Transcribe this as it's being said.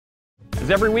As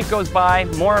every week goes by,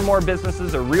 more and more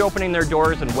businesses are reopening their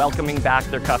doors and welcoming back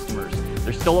their customers.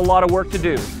 There's still a lot of work to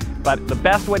do, but the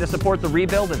best way to support the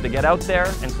rebuild is to get out there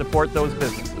and support those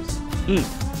businesses. Eat,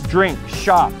 drink,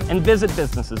 shop, and visit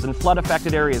businesses in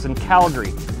flood-affected areas in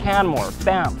Calgary, Canmore,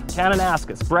 Banff,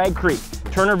 Kananaskis, Bragg Creek,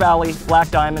 Turner Valley,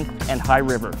 Black Diamond, and High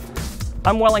River.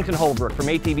 I'm Wellington Holbrook from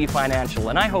ATV Financial,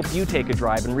 and I hope you take a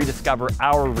drive and rediscover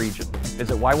our region.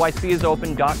 Visit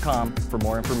yycisopen.com for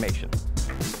more information.